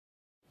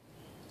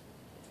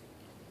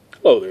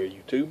Hello there,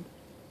 YouTube.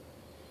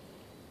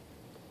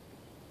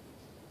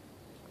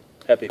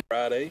 Happy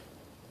Friday.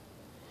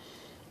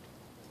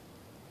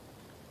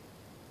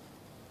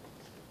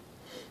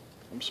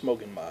 I'm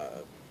smoking my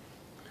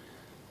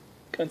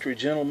Country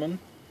Gentleman.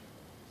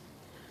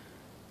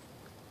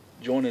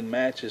 Joining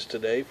matches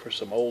today for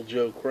some Old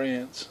Joe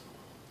Krantz.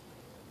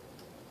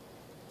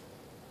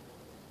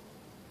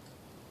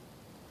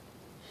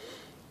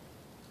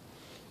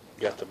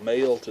 Got the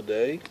mail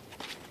today.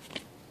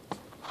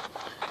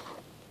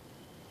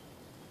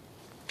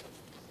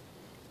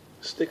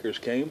 Stickers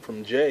came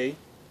from Jay.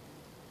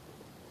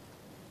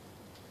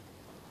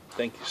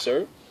 Thank you,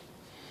 sir.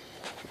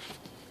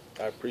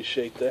 I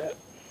appreciate that.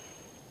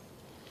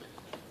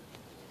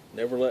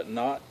 Never let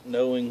not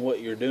knowing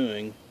what you're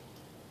doing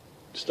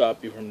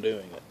stop you from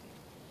doing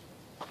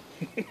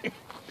it.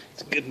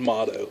 It's a good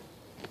motto.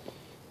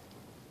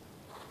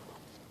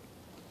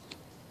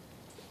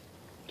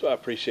 So I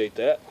appreciate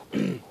that.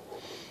 And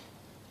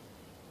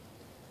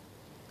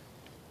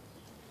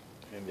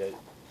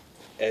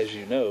as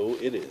you know,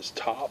 it is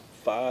Top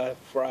 5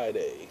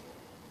 Friday.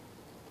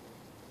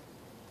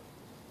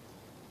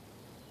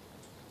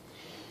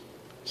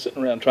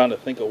 Sitting around trying to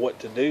think of what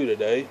to do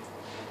today.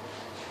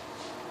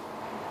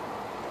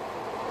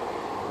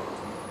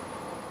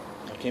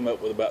 I came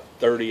up with about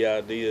 30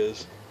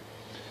 ideas.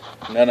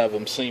 None of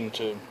them seemed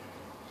to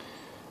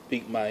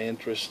pique my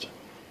interest.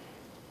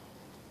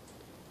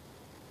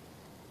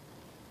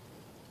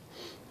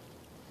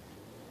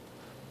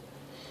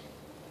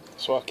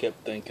 So I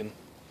kept thinking.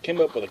 Came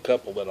up with a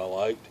couple that I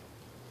liked.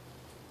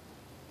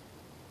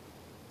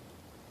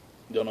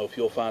 Don't know if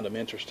you'll find them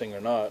interesting or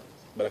not,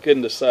 but I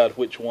couldn't decide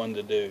which one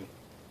to do.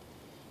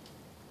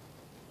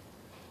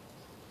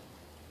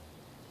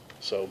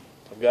 So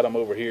I've got them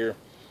over here,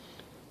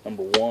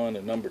 number 1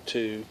 and number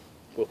 2.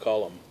 We'll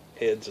call them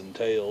heads and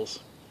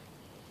tails.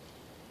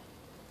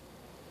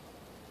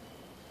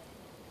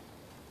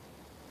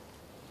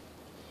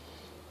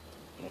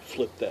 I'm going to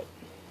flip that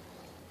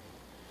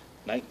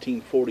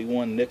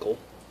 1941 nickel.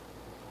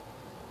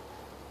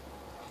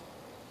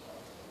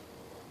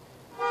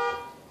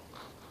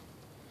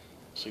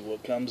 See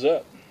what comes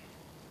up.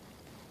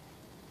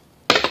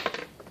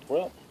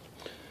 Well,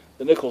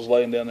 the nickel's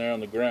laying down there on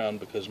the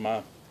ground because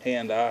my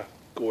hand-eye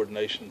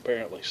coordination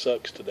apparently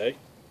sucks today.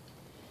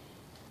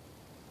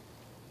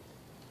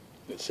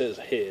 It says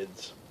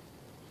heads.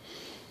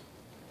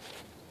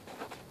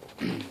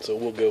 So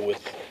we'll go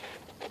with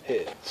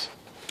heads.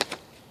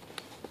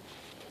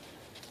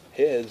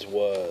 Heads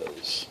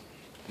was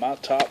my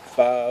top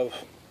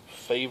 5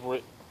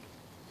 favorite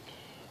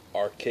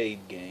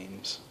arcade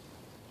games.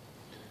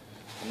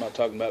 I'm not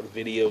talking about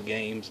video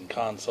games and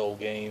console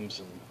games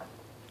and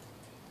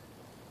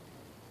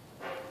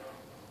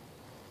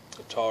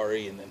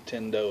Atari and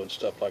Nintendo and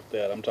stuff like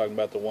that. I'm talking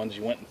about the ones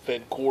you went and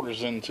fed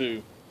quarters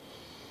into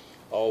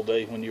all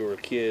day when you were a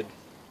kid.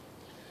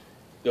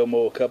 Go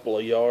mow a couple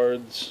of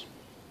yards,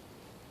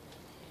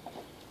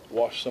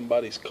 wash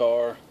somebody's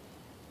car,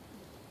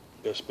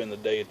 go spend the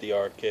day at the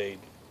arcade.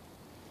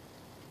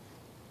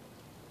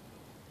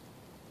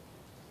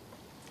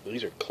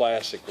 These are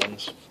classic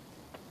ones.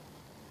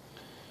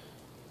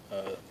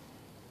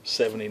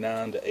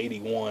 79 to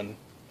 81,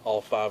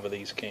 all 5 of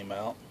these came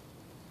out.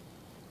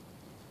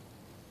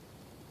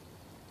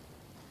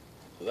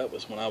 So that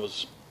was when I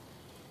was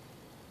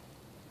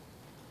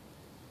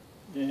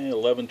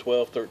 11,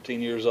 12,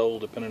 13 years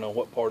old, depending on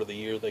what part of the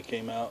year they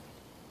came out.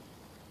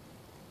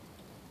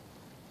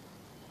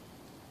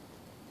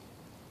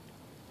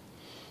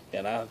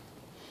 And I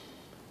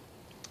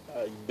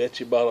bet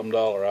you bottom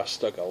dollar I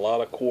stuck a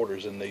lot of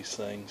quarters in these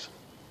things.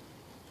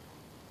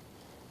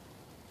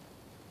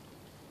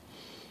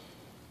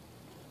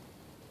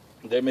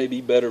 There may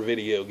be better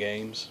video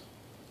games.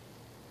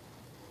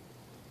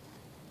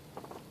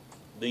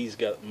 These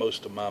got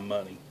most of my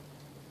money.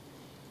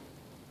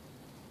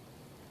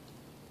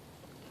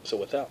 So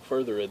without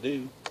further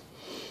ado,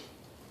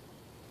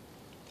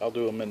 I'll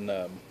do them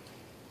in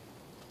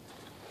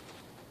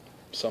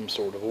some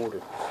sort of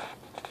order.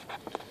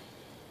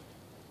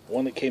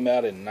 One that came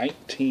out in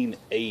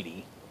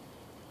 1980.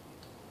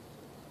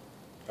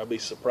 I'll be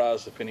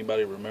surprised if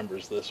anybody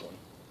remembers this one.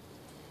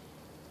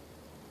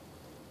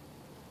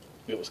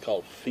 It was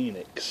called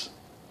Phoenix.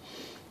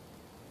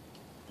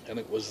 And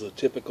it was the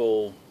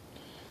typical,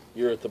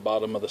 you're at the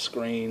bottom of the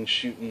screen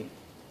shooting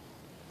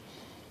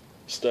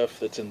stuff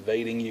that's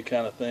invading you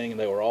kind of thing. And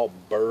they were all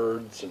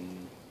birds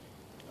and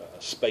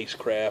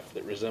spacecraft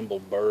that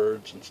resembled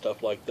birds and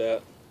stuff like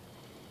that.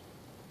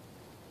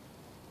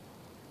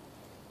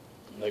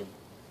 And they,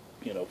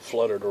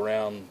 fluttered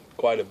around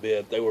quite a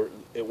bit.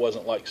 It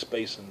wasn't like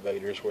Space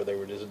Invaders where they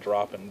were just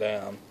dropping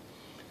down.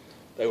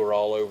 They were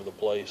all over the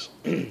place.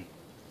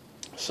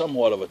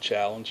 Somewhat of a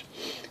challenge,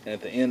 and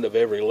at the end of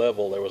every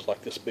level there was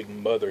like this big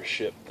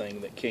mothership thing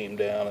that came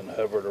down and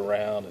hovered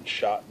around and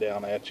shot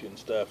down at you and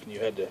stuff, and you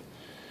had to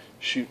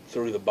shoot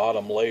through the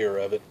bottom layer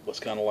of it. It was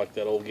kind of like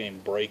that old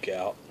game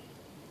Breakout.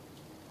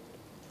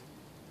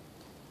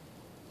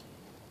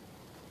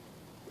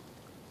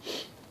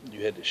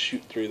 You had to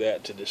shoot through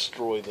that to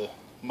destroy the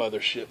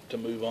mothership to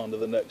move on to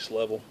the next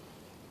level.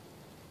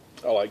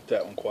 I liked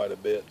that one quite a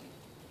bit.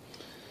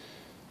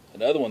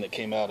 Another one that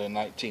came out in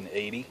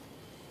 1980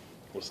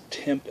 was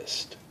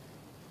Tempest.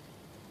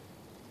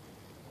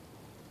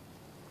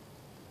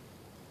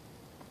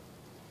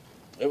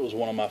 It was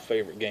one of my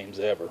favorite games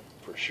ever,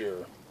 for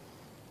sure.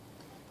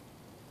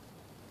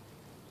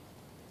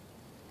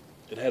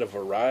 It had a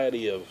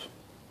variety of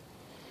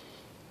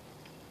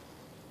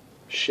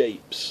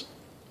shapes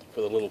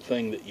for the little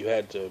thing that you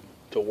had to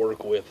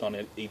work with on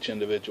each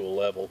individual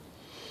level.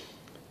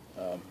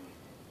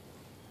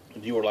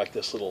 You were like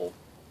this little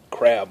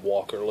crab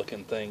walker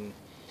looking thing,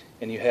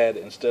 and you had,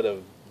 instead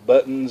of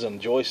buttons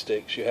and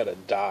joysticks, you had a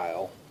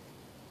dial.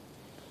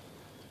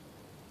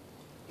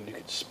 And you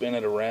could spin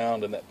it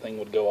around, and that thing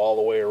would go all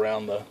the way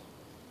around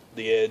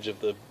the edge of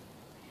the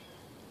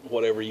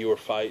whatever you were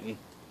fighting.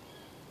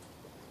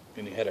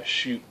 And you had a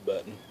shoot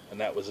button, and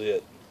that was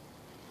it.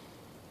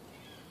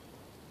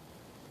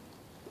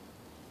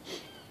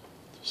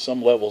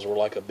 Some levels were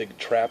like a big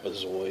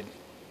trapezoid.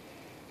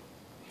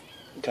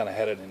 You kind of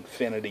had an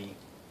infinity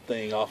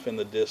thing off in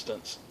the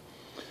distance,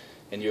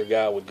 and your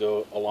guy would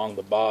go along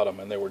the bottom,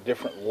 and there were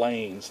different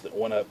lanes that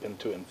went up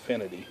into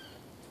infinity.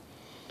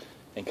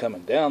 And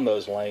coming down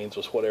those lanes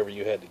was whatever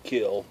you had to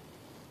kill.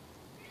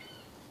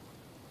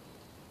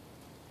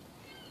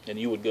 And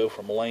you would go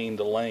from lane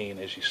to lane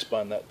as you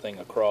spun that thing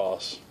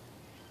across.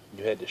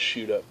 You had to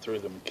shoot up through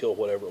them and kill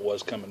whatever it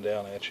was coming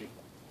down at you.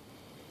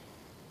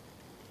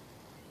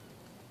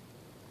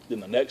 Then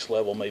the next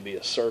level may be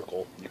a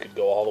circle. You could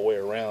go all the way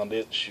around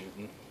it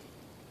shooting.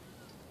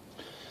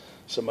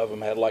 Some of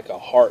them had like a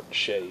heart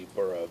shape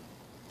or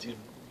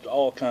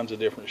all kinds of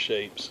different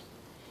shapes.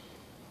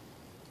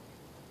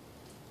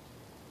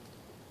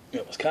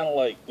 It was kind of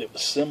like, it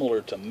was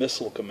similar to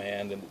Missile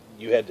Command, and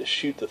you had to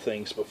shoot the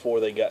things before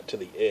they got to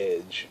the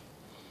edge.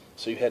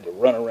 So you had to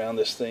run around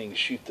this thing,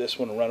 shoot this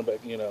one, and run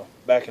back,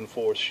 back and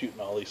forth, shooting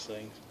all these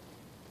things.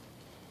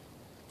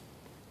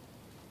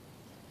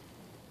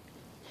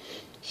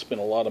 Spent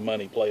a lot of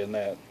money playing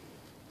that.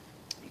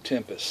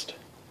 Tempest.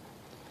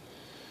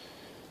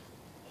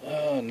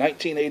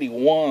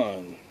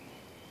 1981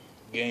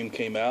 game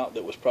came out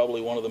that was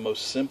probably one of the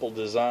most simple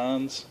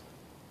designs,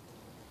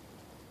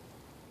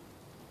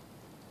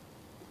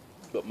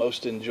 but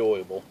most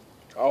enjoyable.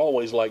 I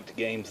always liked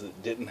games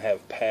that didn't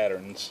have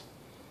patterns.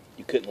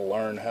 You couldn't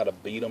learn how to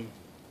beat them.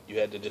 You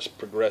had to just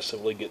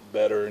progressively get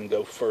better and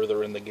go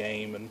further in the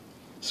game and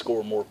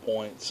score more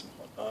points and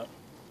whatnot.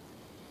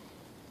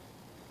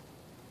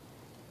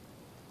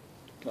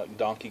 Like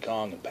Donkey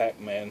Kong and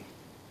Pac-Man.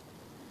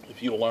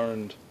 If you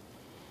learned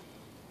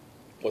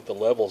what the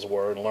levels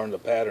were and learned the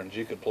patterns,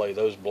 you could play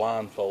those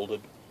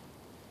blindfolded.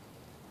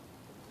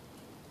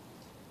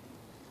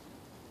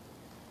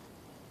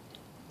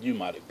 You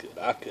might have could.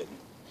 I couldn't.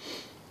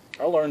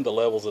 I learned the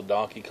levels of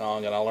Donkey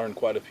Kong, and I learned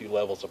quite a few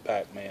levels of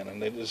Pac-Man,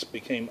 and they just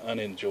became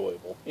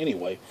unenjoyable.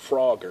 Anyway,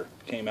 Frogger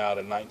came out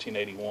in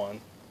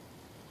 1981.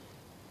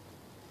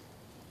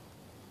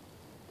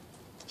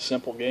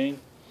 Simple game.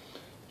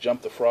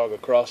 Jump the frog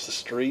across the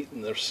street,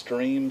 and there's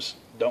streams.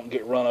 Don't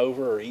get run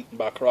over or eaten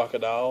by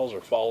crocodiles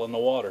or fall in the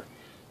water.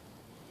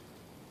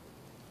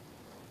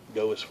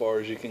 Go as far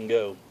as you can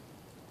go.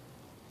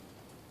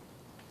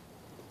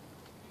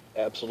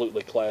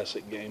 Absolutely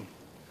classic game.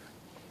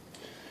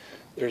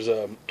 There's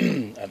an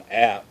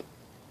app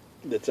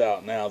that's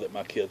out now that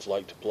my kids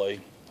like to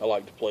play. I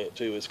like to play it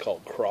too. It's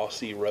called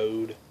Crossy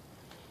Road,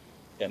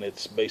 and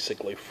it's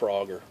basically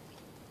Frogger,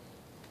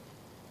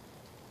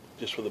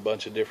 just with a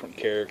bunch of different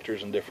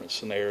characters and different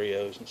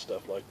scenarios and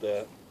stuff like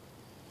that.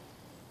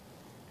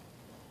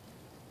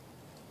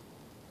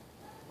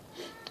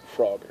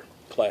 Frogger,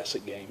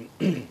 classic game.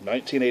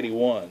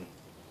 1981.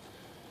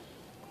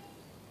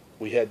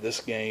 We had this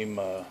game,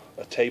 a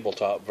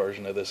tabletop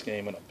version of this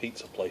game in a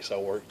pizza place I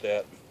worked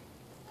at.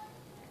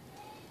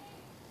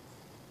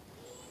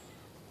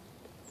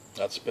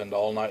 I'd spend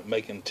all night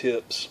making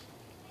tips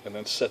and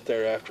then sit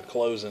there after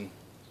closing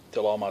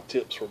till all my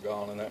tips were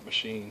gone in that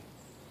machine.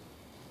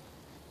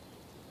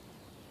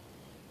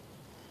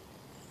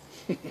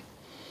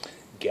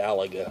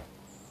 Galaga.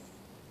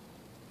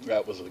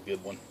 That was a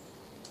good one.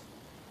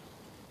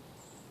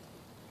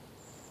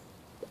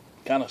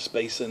 Kind of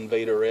Space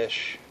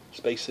Invader-ish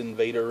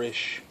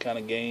kind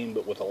of game,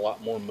 but with a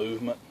lot more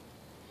movement.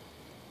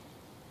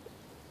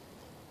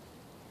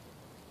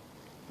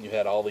 You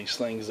had all these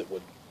things that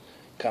would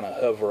kind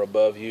of hover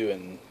above you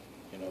and,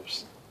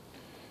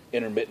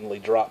 intermittently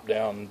drop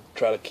down and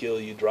try to kill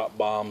you, drop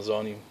bombs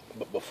on you.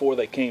 But before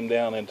they came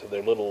down into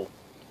their little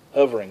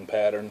hovering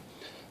pattern,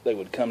 they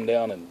would come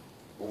down in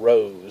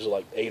rows,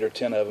 like 8 or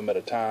 10 of them at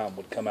a time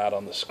would come out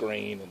on the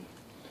screen and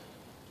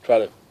try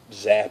to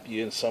zap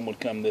you, and some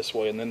would come this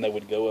way, and then they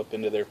would go up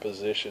into their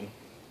position.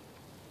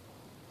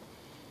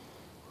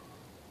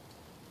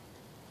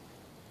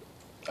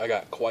 I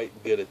got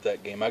quite good at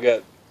that game. I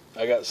got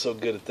so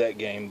good at that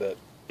game that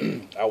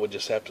I would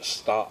just have to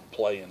stop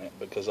playing it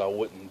because I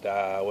wouldn't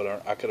die.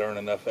 I could earn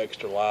enough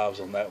extra lives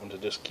on that one to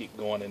just keep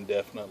going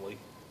indefinitely.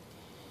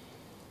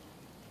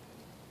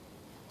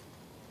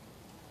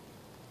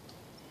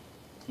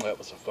 That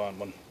was a fun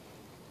one.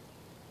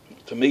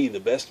 To me, the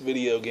best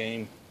video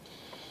game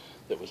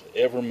that was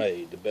ever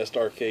made, the best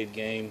arcade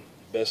game,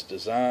 best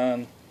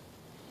design,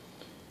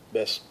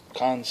 best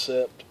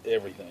concept,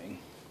 everything,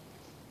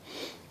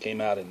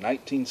 came out in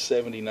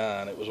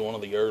 1979. It was one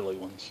of the early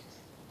ones.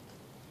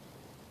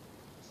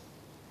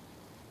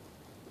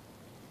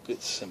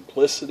 Its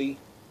simplicity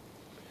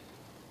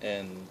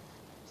and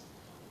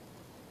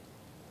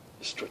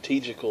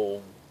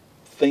strategical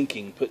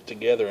thinking put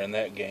together in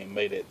that game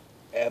made it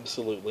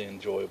absolutely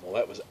enjoyable.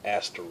 That was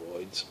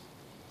Asteroids.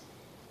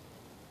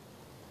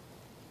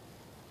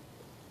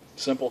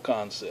 Simple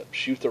concept: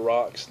 shoot the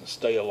rocks and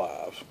stay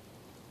alive.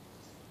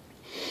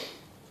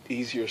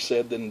 Easier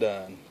said than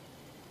done.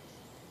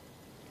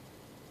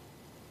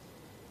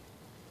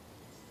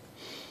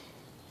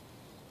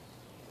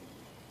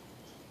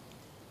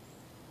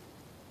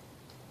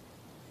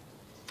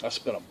 I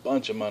spent a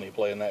bunch of money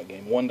playing that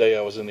game. One day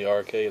I was in the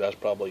arcade. I was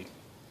probably,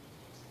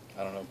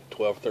 I don't know,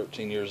 12,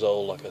 13 years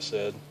old, like I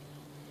said.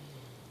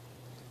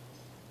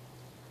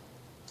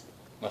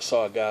 I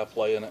saw a guy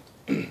playing it,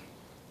 and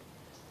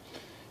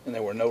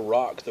there were no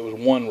rocks. There was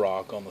one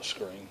rock on the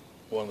screen,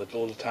 one of the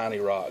little tiny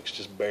rocks,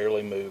 just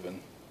barely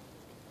moving.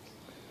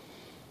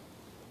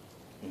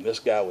 And this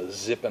guy was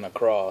zipping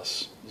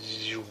across,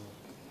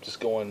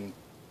 just going,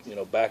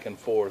 back and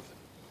forth.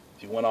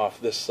 If you went off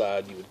this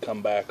side, you would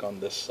come back on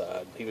this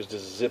side. He was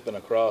just zipping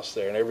across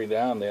there, and every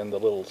now and then the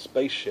little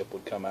spaceship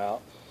would come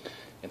out,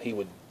 and he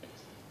would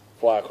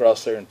fly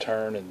across there and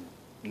turn and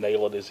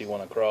nail it as he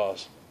went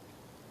across.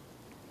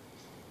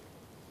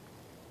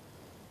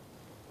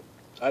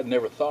 I'd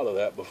never thought of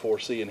that before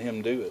seeing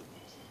him do it.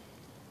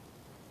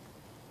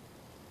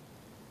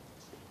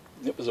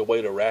 It was a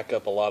way to rack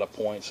up a lot of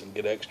points and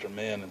get extra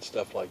men and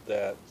stuff like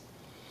that.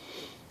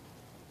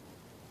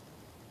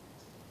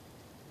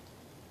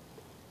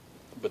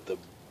 But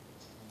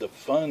the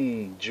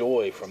fun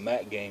joy from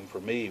that game for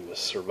me was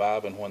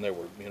surviving when there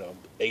were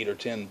 8 or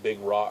 10 big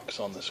rocks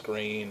on the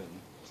screen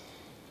and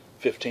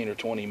 15 or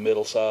 20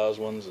 middle-sized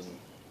ones, and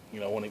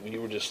when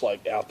you were just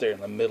like out there in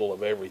the middle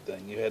of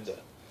everything, you had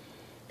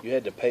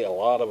to pay a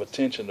lot of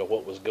attention to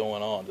what was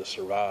going on to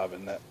survive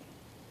in that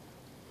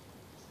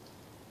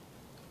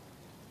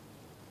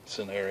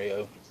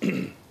scenario.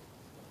 I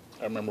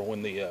remember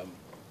when the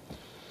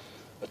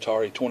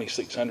Atari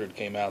 2600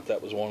 came out.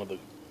 That was one of the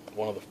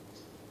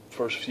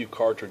first few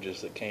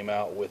cartridges that came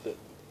out with it.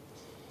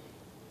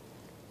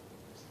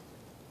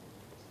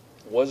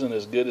 It wasn't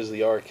as good as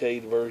the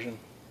arcade version,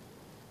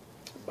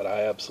 but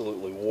I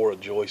absolutely wore a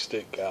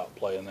joystick out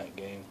playing that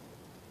game.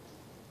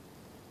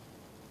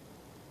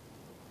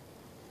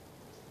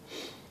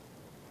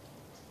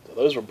 So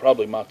those were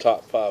probably my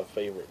top 5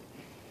 favorite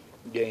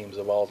games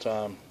of all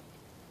time.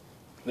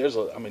 There's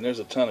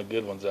a ton of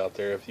good ones out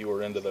there if you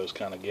were into those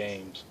kind of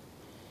games.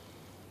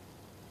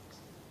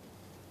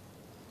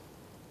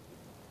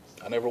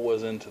 I never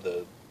was into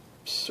the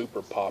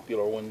super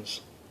popular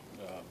ones.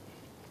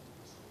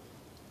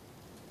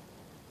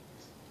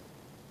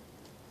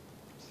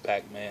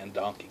 Pac-Man,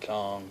 Donkey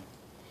Kong,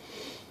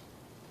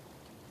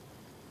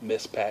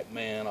 Miss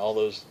Pac-Man, all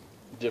those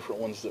different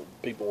ones that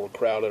people were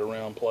crowded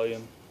around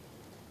playing.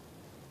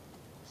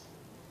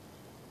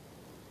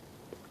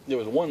 There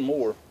was one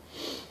more.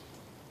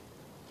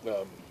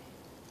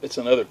 It's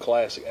another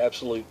classic,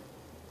 absolute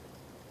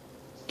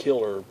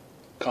killer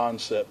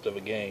concept of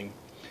a game.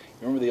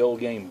 Remember the old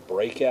game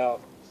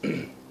Breakout,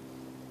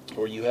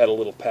 where you had a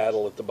little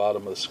paddle at the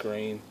bottom of the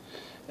screen,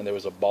 and there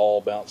was a ball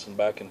bouncing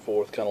back and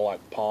forth, kind of like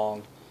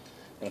Pong,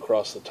 and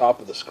across the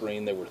top of the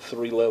screen there were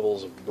 3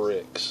 levels of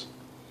bricks,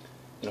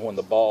 and when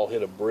the ball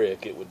hit a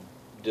brick it would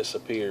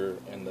disappear,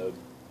 and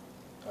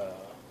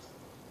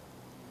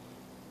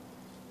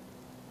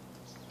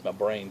my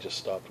brain just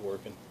stopped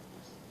working.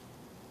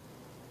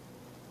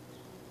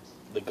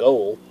 The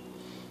goal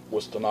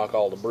was to knock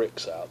all the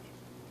bricks out.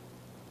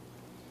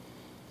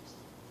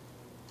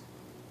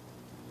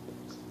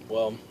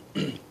 Well,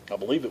 I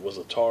believe it was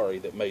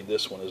Atari that made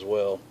this one as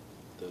well.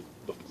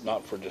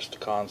 Not for just a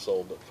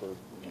console, but for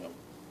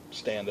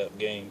stand-up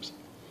games.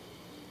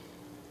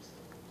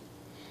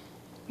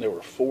 There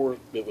were 4.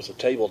 It was a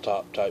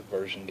tabletop type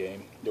version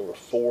game. There were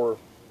four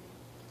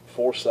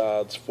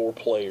sides, 4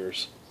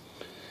 players,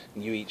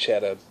 and you each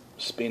had a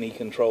spinny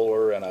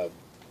controller and a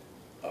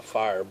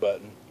fire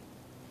button.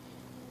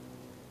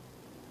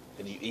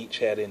 And you each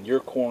had in your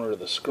corner of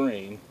the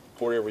screen,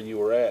 wherever you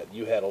were at,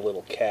 you had a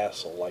little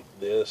castle like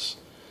this.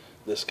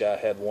 This guy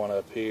had one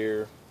up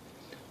here.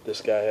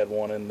 This guy had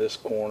one in this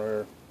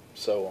corner,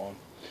 so on.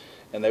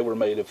 And they were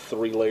made of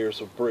 3 layers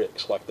of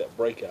bricks, like that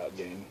Breakout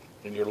game.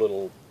 And your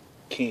little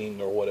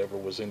king or whatever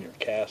was in your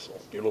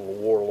castle. Your little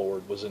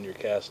warlord was in your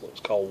castle. It was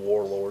called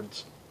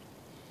Warlords.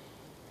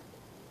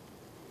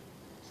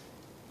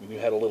 And you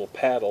had a little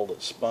paddle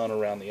that spun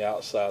around the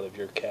outside of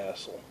your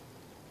castle.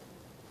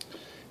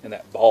 And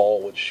that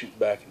ball would shoot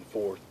back and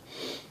forth.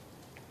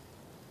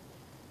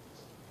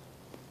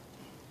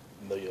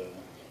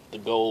 The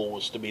goal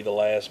was to be the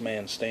last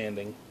man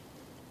standing.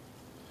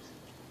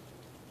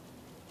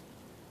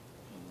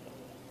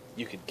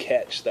 you could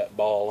catch that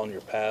ball on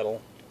your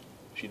paddle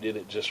if you did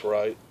it just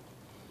right.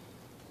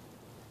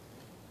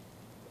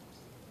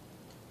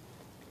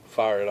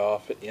 Fire it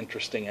off at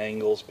interesting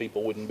angles.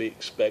 People wouldn't be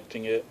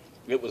expecting it.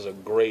 It was a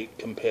great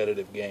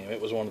competitive game.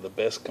 It was one of the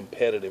best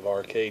competitive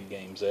arcade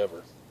games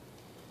ever.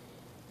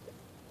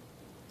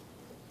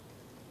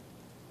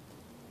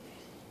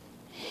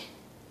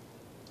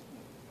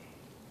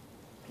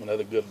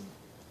 Another good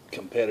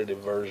competitive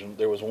version.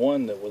 There was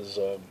one that was,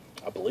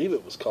 I believe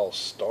it was called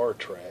Star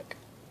Trek.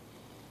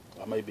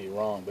 I may be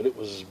wrong, but it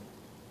was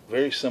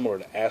very similar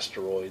to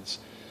Asteroids,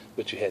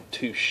 but you had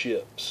two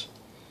ships.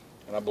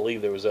 And I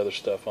believe there was other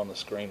stuff on the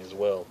screen as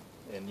well.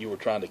 And you were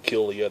trying to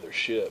kill the other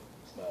ship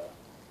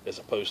as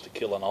opposed to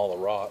killing all the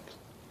rocks.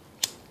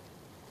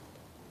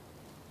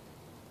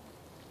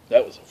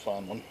 That was a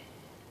fun one.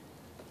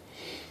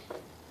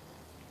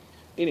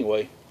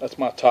 Anyway, that's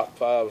my top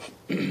 5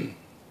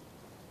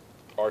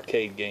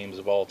 arcade games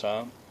of all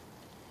time.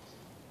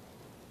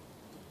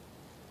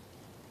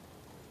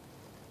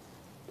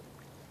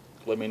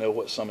 Let me know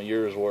what some of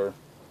yours were.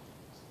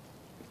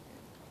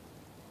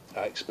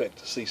 I expect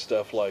to see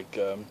stuff like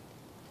I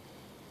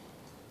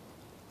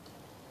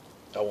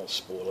won't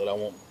spoil it.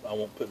 I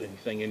won't put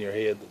anything in your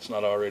head that's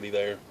not already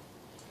there.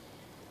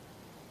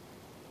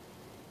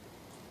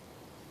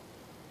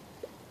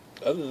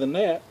 Other than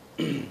that,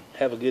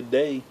 have a good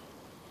day.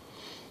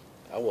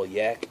 I will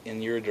yak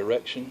in your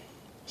direction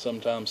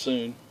sometime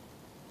soon.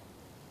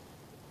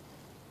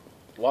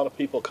 A lot of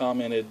people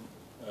commented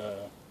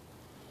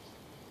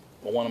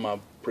on one of my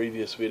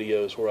previous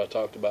videos where I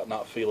talked about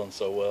not feeling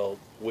so well,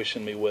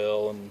 wishing me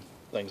well and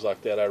things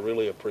like that. I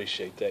really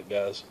appreciate that,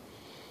 guys.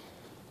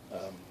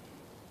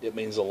 It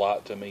means a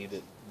lot to me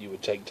that you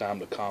would take time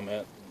to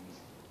comment and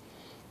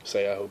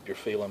say I hope you're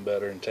feeling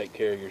better and take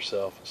care of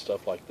yourself and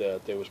stuff like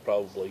that. There was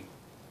probably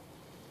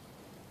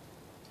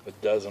a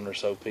dozen or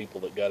so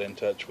people that got in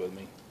touch with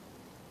me.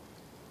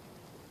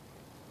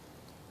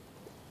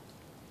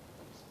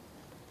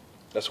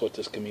 That's what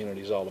this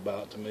community is all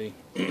about to me.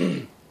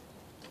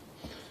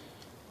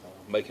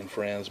 Making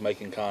friends,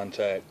 making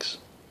contacts,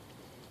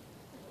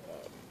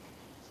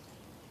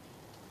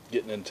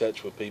 getting in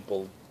touch with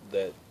people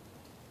that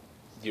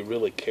you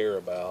really care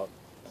about.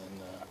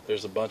 And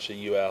there's a bunch of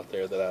you out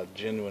there that I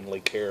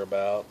genuinely care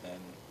about and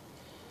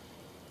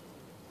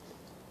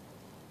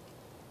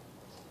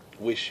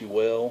wish you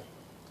well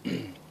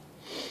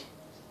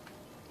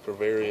for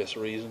various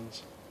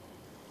reasons.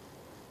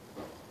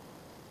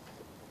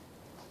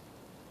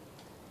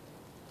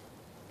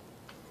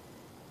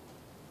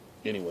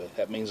 Anyway,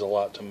 that means a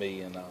lot to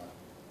me, and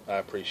I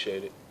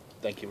appreciate it.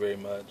 Thank you very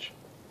much.